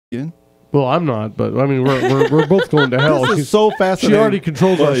again. Well, I'm not, but I mean, we're both going to hell. This is so fascinating. She already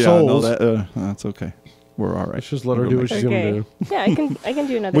controls our souls. No, that's okay. We're all right. Let's just let her do what she's going to do. Yeah, I can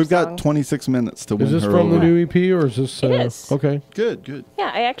do another We've song. got 26 minutes to win her. Is this from the new EP or is this? It is. Okay. Good.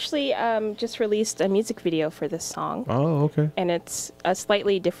 Yeah, I actually just released a music video for this song. Oh, okay. And it's a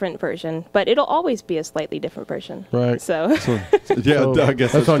slightly different version, but it'll always be a slightly different version. Right. So, I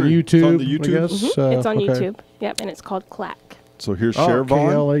guess that's on true. YouTube. It's on the YouTube. I guess. it's on okay. YouTube. Yep, and it's called Clack. So here's Cher Vaughn.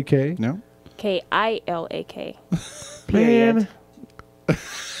 K-L-A-K. No. K-I-L-A-K. Man.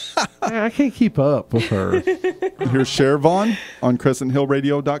 I can't keep up with her. Here's Cher Vaughn on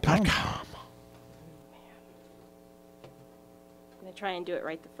CrescentHillRadio.com. I'm going to try and do it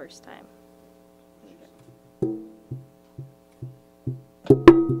right the first time.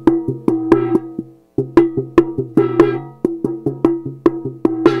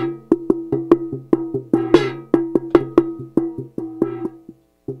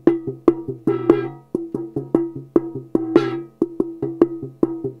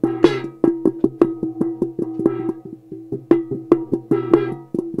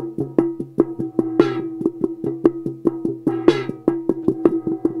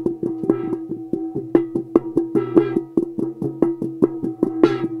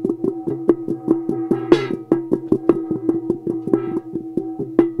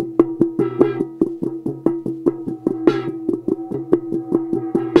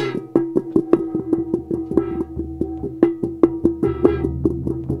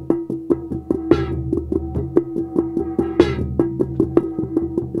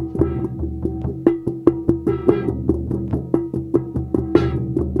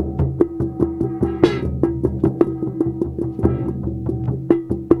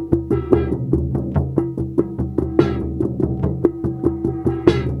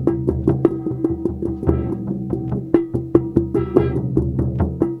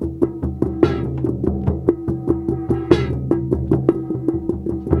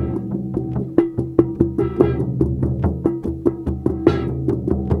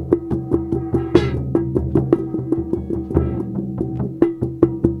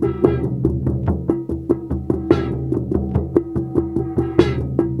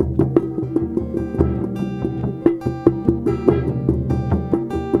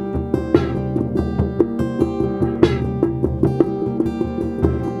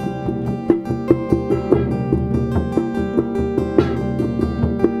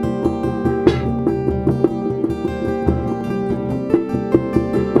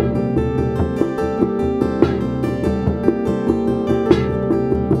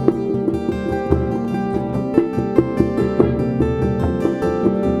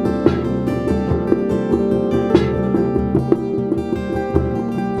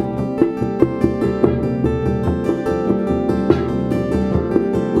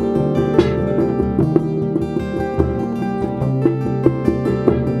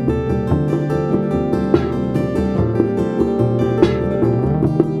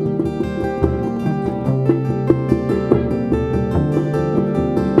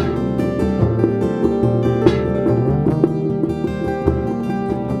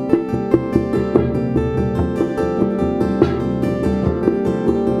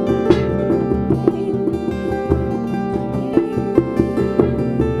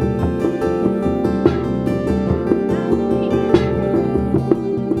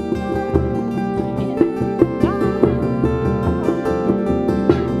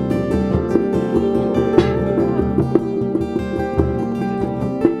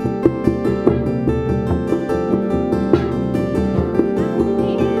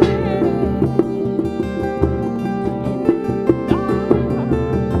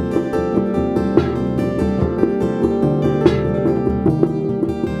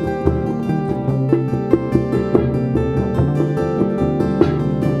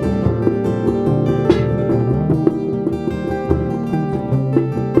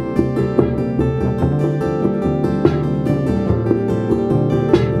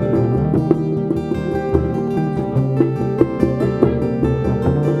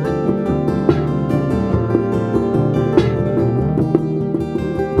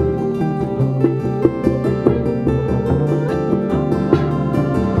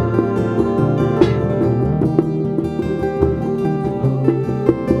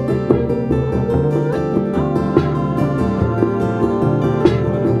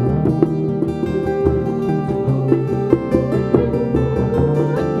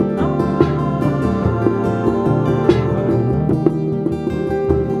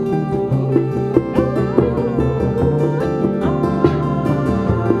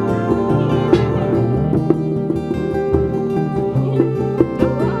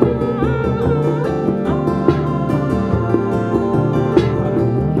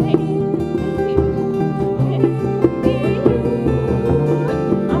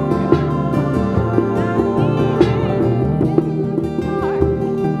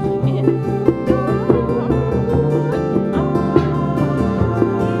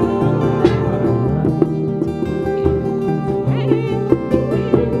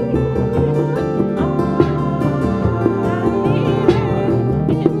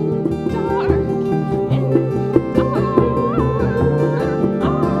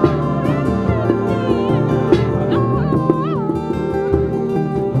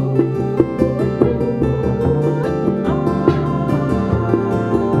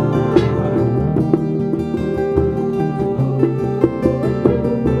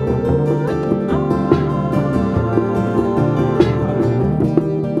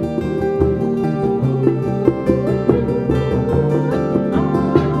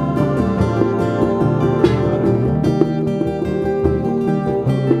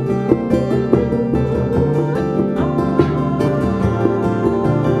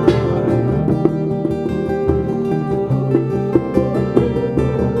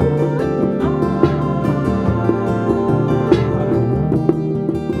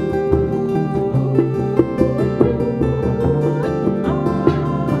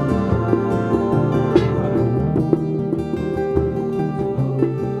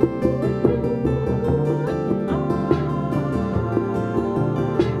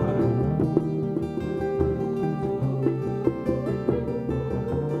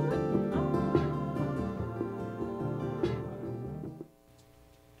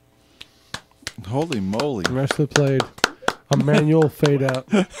 Holy moly. I actually played a manual fade out.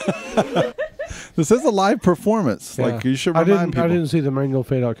 This is a live performance. Yeah. Like, you should I remind people. didn't see the manual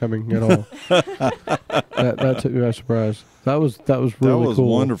fade out coming at all. that took me by surprise. That was really That was cool.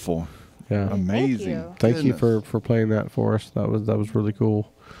 wonderful. Yeah. Amazing. Thank you for playing that for us. That was really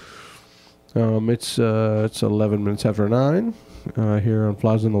cool. It's 11 minutes after 9 here on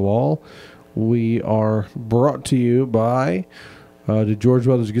Flies on the Wall. We are brought to you by the George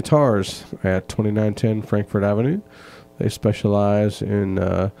Brothers Guitars at 2910 Frankfurt Avenue. They specialize in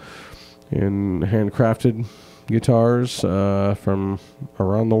handcrafted guitars from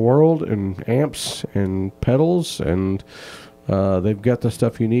around the world, and amps and pedals, and they've got the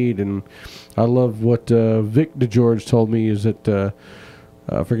stuff you need. And I love what Vic DeGeorge told me is that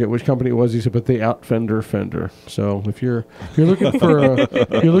I forget which company it was. He said, but they out Fender. So if you're looking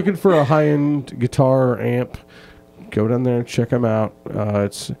for a high end guitar or amp, go down there and check them out.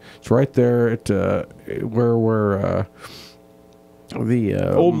 It's right there at where the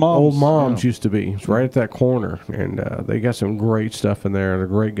Old Moms used to be. It's right at that corner, and they got some great stuff in there. They're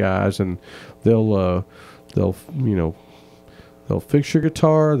great guys, and they'll fix your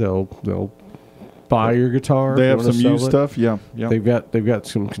guitar. They'll buy your guitar. They if you have wanna some sell used it. stuff. Yeah. They've got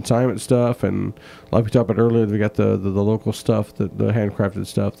some consignment stuff, and like we talked about earlier, they got the local stuff, the handcrafted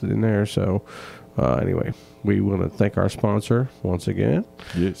stuff in there. So anyway, we want to thank our sponsor once again.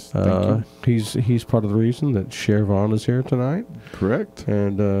 Yes. Thank you. He's part of the reason that Cher Vaughn is here tonight. Correct.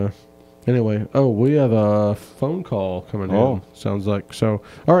 And anyway, we have a phone call coming in. Sounds like so.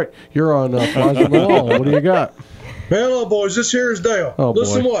 All right, you're on Flies on the Wall. What do you got? Hello, boys. This here is Dale. Oh,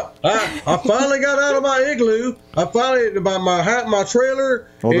 Listen, boy. what? I finally got out of my igloo. I finally, my trailer,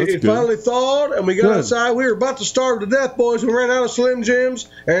 that's it good. finally thawed, and we got Good. outside. We were about to starve to death, boys. We ran out of Slim Jims,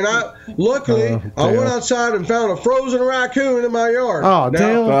 and luckily, I went Dale. outside and found a frozen raccoon in my yard. Oh,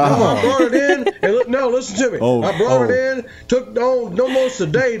 Dale, come I on. brought it in, and listen to me. I brought it in, took almost a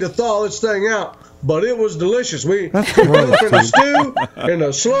day to thaw this thing out, but it was delicious. We put it in a stew, in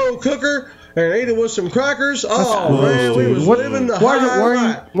a slow cooker, and ate it with some crackers. Oh, man, we was living the high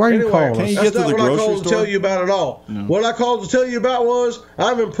life. Why are you Anyway, calling Can us? you that's get to not the what I grocery called to store? tell you about at all. What I called to tell you about was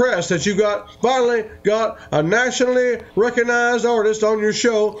I'm impressed that you finally got a nationally recognized artist on your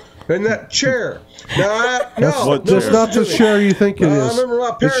show, and that Cher. Now, That's not the Cher you think it is. I remember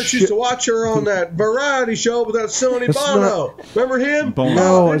my parents used to watch her on that variety show with that Sonny It's Bono. Remember him? Bono.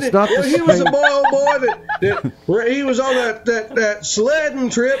 No, Didn't it's not the He was a same. boy that he was on that sledding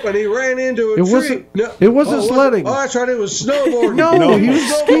trip, and he ran into a tree. It wasn't sledding. Oh, that's right. It was snowboarding. No, he was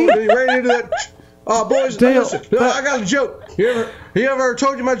snowboarding, skiing. and he ran into that. Oh, boys, Dale, listen. No, I got a joke. You ever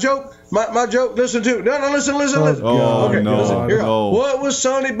told you my joke? My joke. Listen to it. No, listen. Oh, Okay, no, listen. Here. no. What was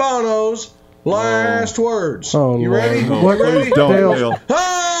Sonny Bono's last words? Oh, you Lord. ready? What- You ready? Don't, Dale. Dale.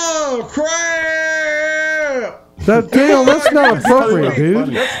 Oh, crap! Dale, that's not appropriate,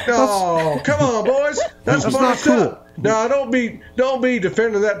 dude. Oh, come on, boys. That's funny not stuff. cool. Now, don't be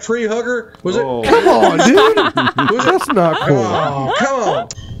defending that tree hugger. Was it? Come on, dude. That's not cool. Oh, come on.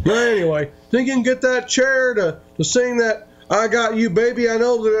 Well, anyway, think you can get that chair to sing that "I Got You, Baby"? I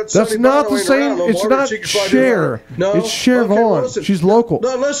know That's Sonny not Bono the ain't around same. no It's more, but not she could probably do Cher. that. No, It's Cher Okay, well, Vaughn. listen. She's local.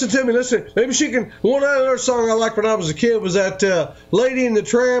 No, listen to me. Listen. Maybe she can. One other song I liked when I was a kid was that "Lady in the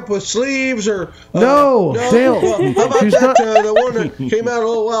Tramp" with sleeves. Or No, Dale. Well, how about She's that? not- The one that came out a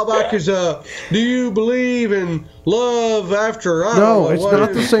little while back is "Do You Believe in Love After?" I don't No, know it's what not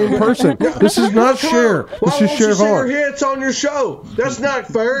it the is. same person. This is not Come Cher. on. This Why is won't Cher you sing her Vaughn. hits on your show? That's not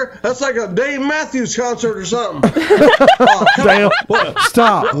fair. That's like a Dave Matthews concert or something. Oh, come Dale, on.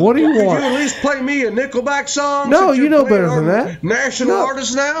 stop. What do you Could you want? at least play me a Nickelback song? No, since you you're know playing better than our that. National No.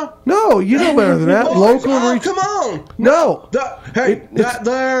 artist now? No, you know better than that. Boys, Local oh, reach. come on. No. That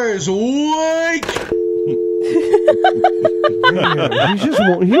there is weak.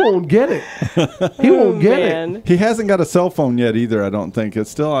 He won't get it. He won't get it. Man. He hasn't got a cell phone yet either, I don't think. It's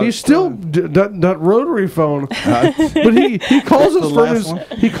still He's still that rotary phone, but he calls us the from last his one?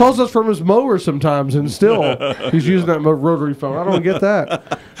 he calls us from his mower sometimes, and still he's using that rotary phone. I don't get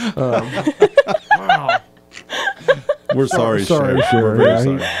that. Wow. We're sorry, sorry, Cher. Cher. We're very Yeah,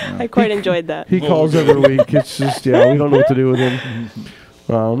 sorry. he- Yeah. I quite enjoyed that. He calls every week. It's just we don't know what to do with him.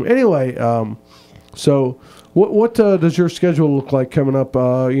 Anyway, so what does your schedule look like coming up?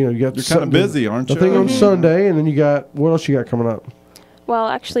 You got You're kind of busy, aren't the you? thing on Sunday, and then you got what else you got coming up? Well,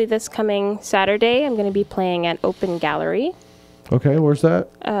 actually, this coming Saturday, I'm going to be playing at Open Gallery. Okay, where's that?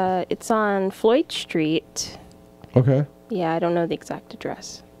 It's on Floyd Street. Okay. Yeah, I don't know the exact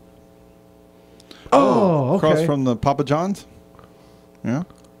address. Oh, okay. Across from the Papa John's? Yeah.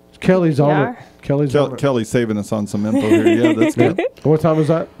 Kelly's on Yeah. it. Kelly's on it. Kelly's saving us on some info here. Yeah, that's good. What time is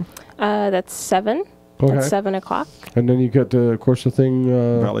that? That's 7. Okay. At 7 o'clock. And then you got the, of course, the thing.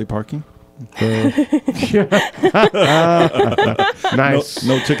 Valet parking. Nice.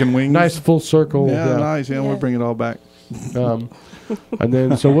 No chicken wings. Nice full circle. Yeah, nice. Yeah, we'll bring it all back. And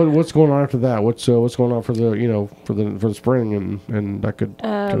then, so what's going on after that? What's going on for the for the spring and that good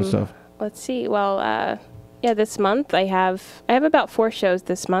kind of stuff? Let's see. Well, this month I have about 4 shows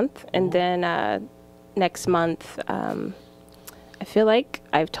this month, and then next month I feel like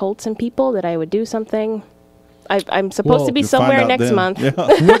I've told some people that I would do something. I'm supposed to be somewhere next month. Yeah.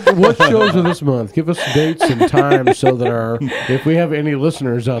 What shows are this month? Give us dates and times so that if we have any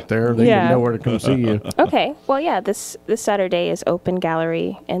listeners out there, they can know where to come see you. Okay. Well, yeah, this Saturday is Open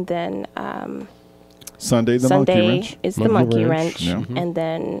Gallery, and then Sunday Monkey Wrench. is the Monkey Wrench, Yeah. and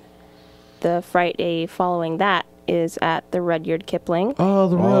then the Friday following that is at the Rudyard Kipling Oh,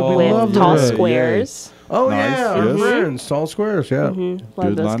 the Red. We love with the Tall Red. Squares. Oh, Nice, yeah, our yes. friends, Tall Squares, yeah. Love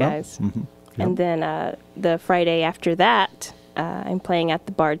Good those lineup. guys. Mhm. And then the Friday after that, I'm playing at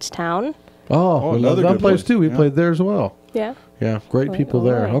the Bardstown. Oh, we love another that good place, place. too. We Yeah. played there as well. Yeah. Yeah, great Right, people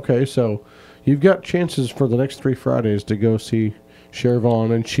there. alright. Okay, so you've got chances for the next 3 Fridays to go see Cher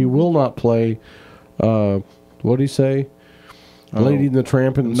Vaughn, and she will not play, what do you say? Lady in the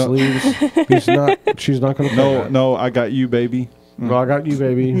Tramp in the No. sleeves. She's not going to play that. No, I got you, baby. Well, I got you,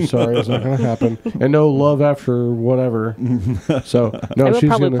 baby. Sorry, it's not going to happen. And no Love After whatever. So, no, I will she's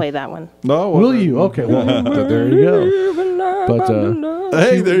probably going to. play that one. No, Will you? Okay, well, there you go. But,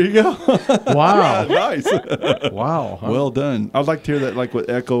 Hey, there you go. wow. Nice. Wow. Well done. I'd like to hear that, like with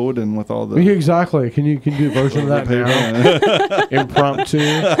echoed and with all the. Exactly. Can you do a version of that now? Impromptu.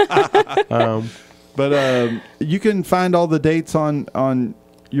 But you can find all the dates on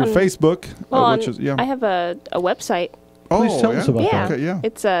your Facebook, Well, which is I have a website. Please tell us about Yeah. that. Okay, yeah.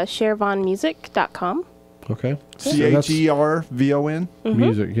 It's chervonmusic.com. Okay. CHERVON.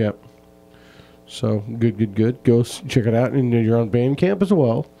 Music, yep. So, good. Go check it out. And you're on Bandcamp as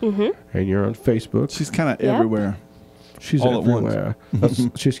well. Mm-hmm. And you're on Facebook. She's kind of Yep. everywhere. She's all at once.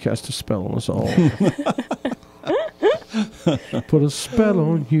 everywhere. She's cast a spell on us all. Put a spell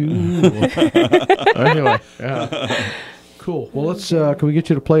on you. Anyway, yeah. Cool. Well, let's. Can we get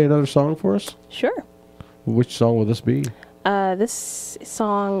you to play another song for us? Sure. Which song will this be? This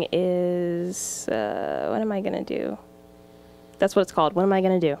song is what am I gonna do? That's what it's called. What am I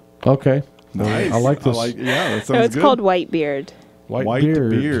gonna do? Okay. Nice. I like this. Yeah, that sounds No, it's good. called Whitebeard. White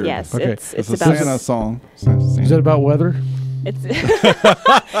Beard. Yes, Okay. it's It's a about Santa song. Is that about weather? it's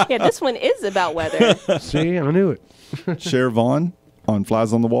yeah. This one is about weather. See, I knew it. Cher Vaughn on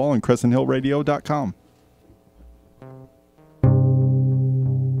Flies on the Wall and CrescentHillRadio.com.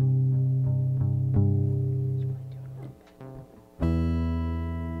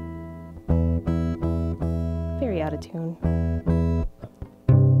 Very out of tune.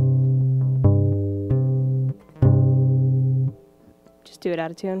 Just do it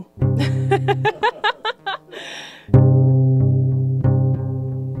out of tune.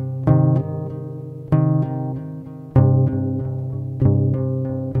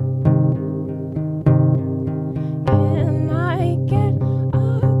 Can I get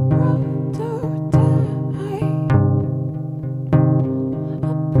a prototype?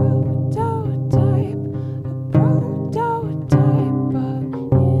 A prototype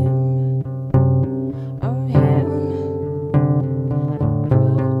of him.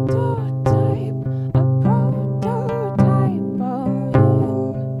 Prototype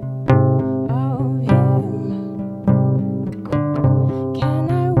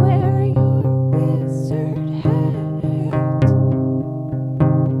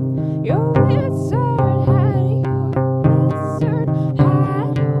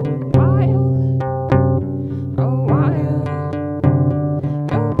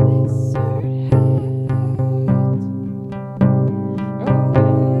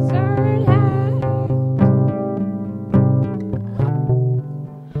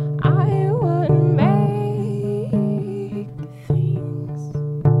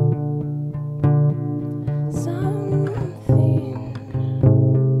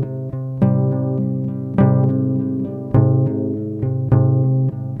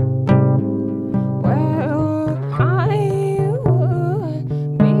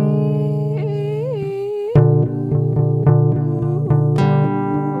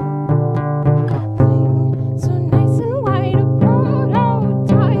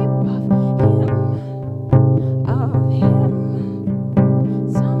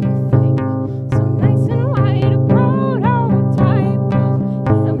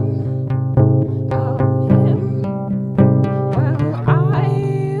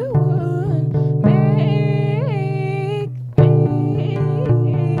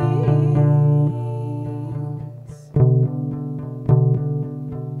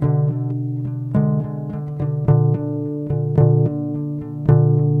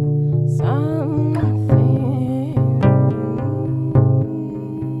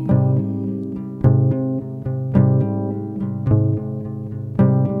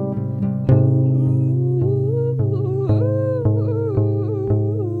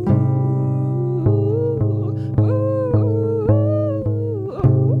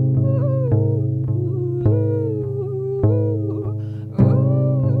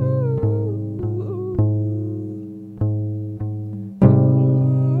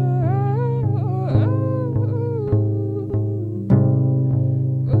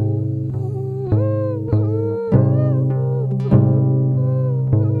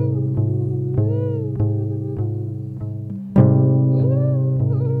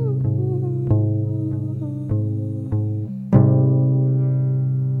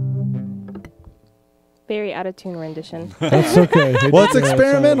very out of tune rendition. That's okay. Well, it's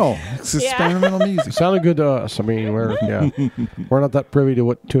experimental. It's experimental music. It sounded good to us. I mean, we're not that privy to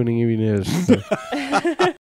what tuning even is.